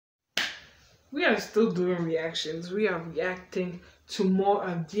We are still doing reactions. We are reacting to more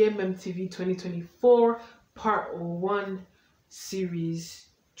of Gmmtv 2024 Part 1 series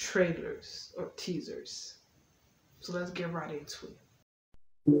trailers or teasers. So let's get right into it.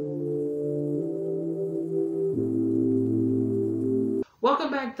 Welcome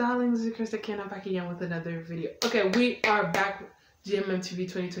back, darlings. It's Krista Ken. I'm back again with another video. Okay, we are back with Gmmtv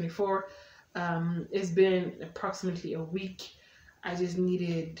 2024. It's been approximately a week. I just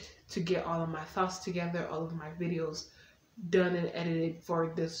needed to get all of my thoughts together, all of my videos done and edited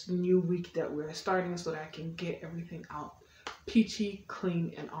for this new week that we're starting so that I can get everything out peachy,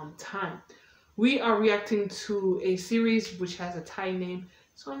 clean, and on time. We are reacting to a series which has a Thai name,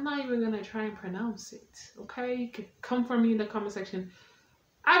 so I'm not even going to try and pronounce it, okay? You can come for me in the comment section.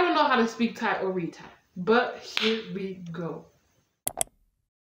 I don't know how to speak Thai or read Thai, but here we go.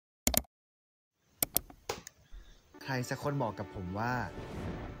 ใครสักคนบอกกับผมว่า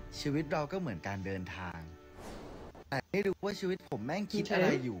ชีวิตเราก็เหมือนการเดินทางแต่ไม่รู้ว่าชีวิตผมแม่งคิดอะไร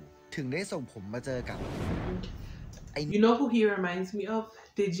อยู่ถึงได้ส่งผมมาเจอกับ You know who he reminds me of?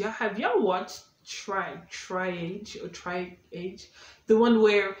 Have y'all watched Tri-Age or Tri-Age? The one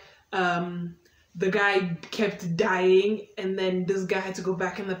where the guy kept dying and then this guy had to go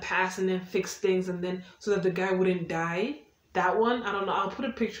back in the past and then fix things and then so that the guy wouldn't die. That one, I don't know. I'll put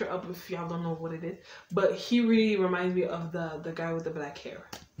a picture up if y'all don't know what it is. But he really reminds me of the guy with the black hair.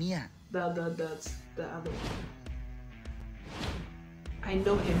 Yeah. The other one. I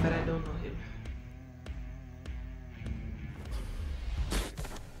know him, but I don't know him.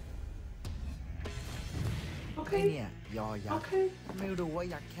 Okay. เนี่ยยอยักษ์ Okay. ไม่รู้ว่า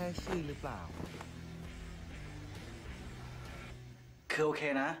ยักษ์แค่ชื่อหรือเปล่าคือโอเค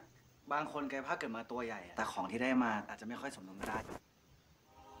นะบางคนกายภาพเกิดมาตัวใหญ่แต่ของที่ได้มาอาจจะไม่ค่อยสมดุลก็ได้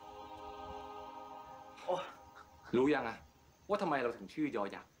โอ้รู้ยังอะว่าทำไมเราถึงชื่อยอ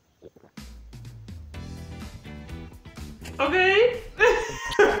ยักษ์ Okay.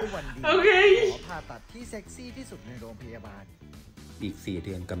 วันดี Okay. ขอผ่าตัดที่เซ็กซี่ที่สุดในโรงพยาบาลอีก4 เ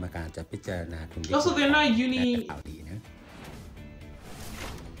ดือนกรรมการจะพิจารณาทุน Also, they're not uni. ข่าวดีนะ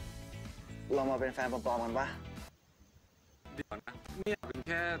เรามาเป็นแฟนปลอมๆกันปะเดี๋ยวนะเนี่ยเป็นแ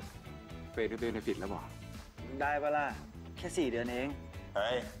ค่เฟรนด์ผิดแล้วบอกได้ปะล่ะแค่4 เดือนเองเฮ้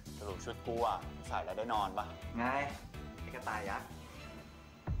ยสรุปชุดกูอ่ะใส่แล้วได้นอนปะไงไอ้กระต่ายยักษ์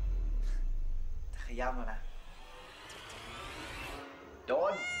จะขย้ำแล้วนะโด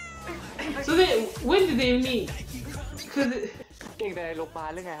น So then, when did they meet? Cause เก่งแต่ในโรงพยาบาล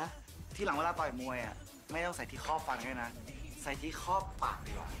หรือไงฮะที่หลังเวลาต่อยมวยอ่ะไม่ต้องใส่ที่ครอบฟันด้วยนะใส่ที่ครอบปาก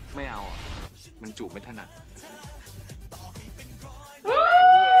ดีกว่าไม่เอาอ่ะมันจูบไม่ถนัด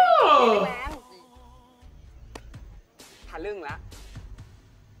Oh! ทะลึ่งละ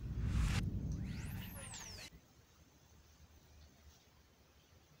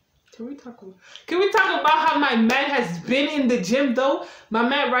Can we talk about how my man has been in the gym though? My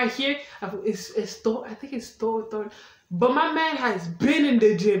man right here is Thor. I think it's Thor. But my man has been in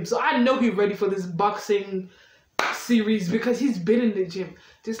the gym, so I know he's ready for this boxing series because he's been in the gym,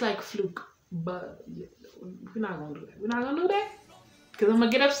 just like Fluke. But yeah, we're not gonna do that. We're not gonna do that because I'm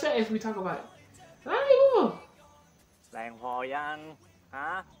gonna get upset if we talk about it. All right, go. แรงพอยังฮะ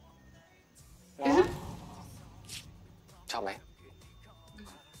Is it? ชอบไหม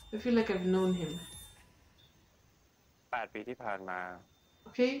I feel like I've known him. 8 ปีที่ผ่านมา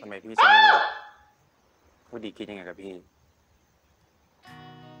Okay. ทำไมพี่จะไม่รู้ว่าดีคิดยังไงกับพี่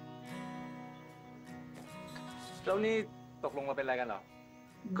แล้วนี่ตกลงมาเป็นอะไรกันเหรอ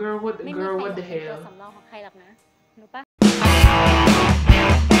Girl, what the hell? สำรองของใครหรอกนะรู้ปะ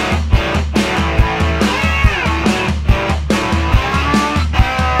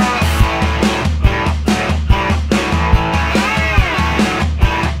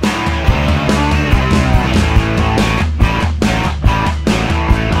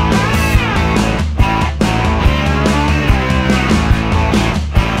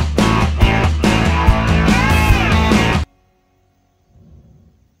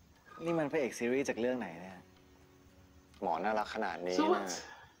นี่มันพระเอกซีรีส์จากเรื่องไหนเนี่ยหมอน่ารักขนาดนี้นะ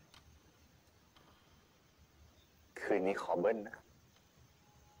คืนนี้ขอเบิ้ลนะ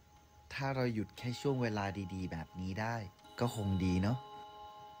ถ้าเราหยุดแค่ช่วงเวลาดีๆแบบนี้ได้ก็คงดีเนาะ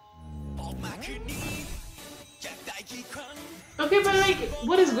Okay, but like,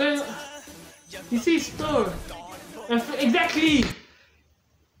 what is going on? You see, store. Exactly.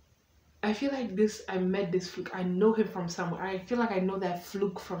 I feel like I met this Fluke. I know him from somewhere. I feel like I know that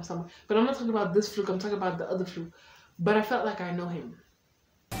Fluke from somewhere. But I'm not talking about this Fluke. I'm talking about the other Fluke. But I felt like I know him.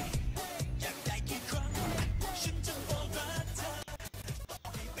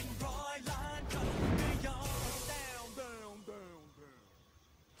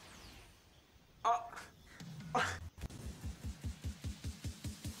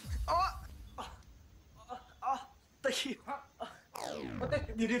 อ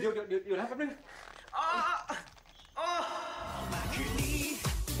ยู่นะแป๊บนึง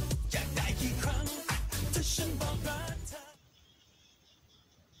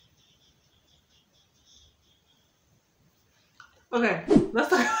Okay, let's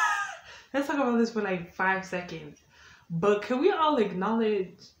talk. Let's talk about this for like 5 seconds. But can we all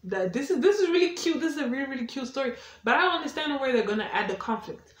acknowledge that this is really cute? This is a really cute story. But I don't understand where they're gonna add the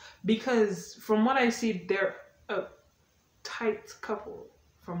conflict, because from what I see, they're a tight couple.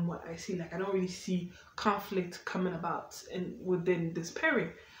 From what I see, like I don't really see conflict coming about within this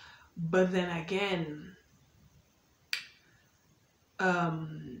pairing. But then again,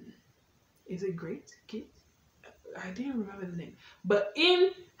 is it great? Kid? I didn't remember the name. But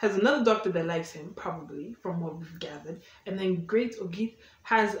In has another doctor that likes him, probably, from what we've gathered. And then Great Ogit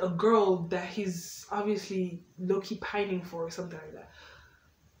has a girl that he's obviously low-key pining for or something like that.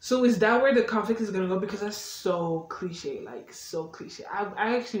 So is that where the conflict is going to go? Because that's so cliche, like so cliche.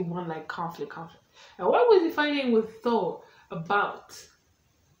 I actually want like conflict. And why was he fighting with Thor about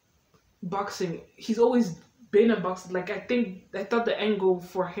boxing? He's always been a boxer. Like I thought the end goal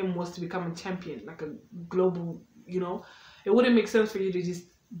for him was to become a champion, like a global, you know. It wouldn't make sense for you to just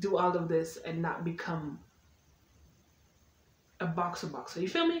do all of this and not become a boxer. You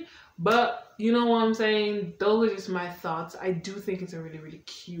feel me? But you know what I'm saying? Those are just my thoughts. I do think it's a really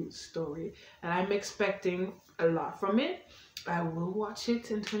cute story, and I'm expecting a lot from it. I will watch it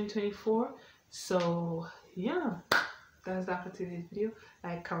in 2024. So yeah, that's that for today's video.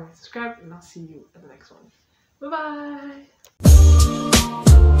 Like, comment, subscribe, and I'll see you in the next one. Bye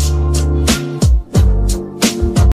bye.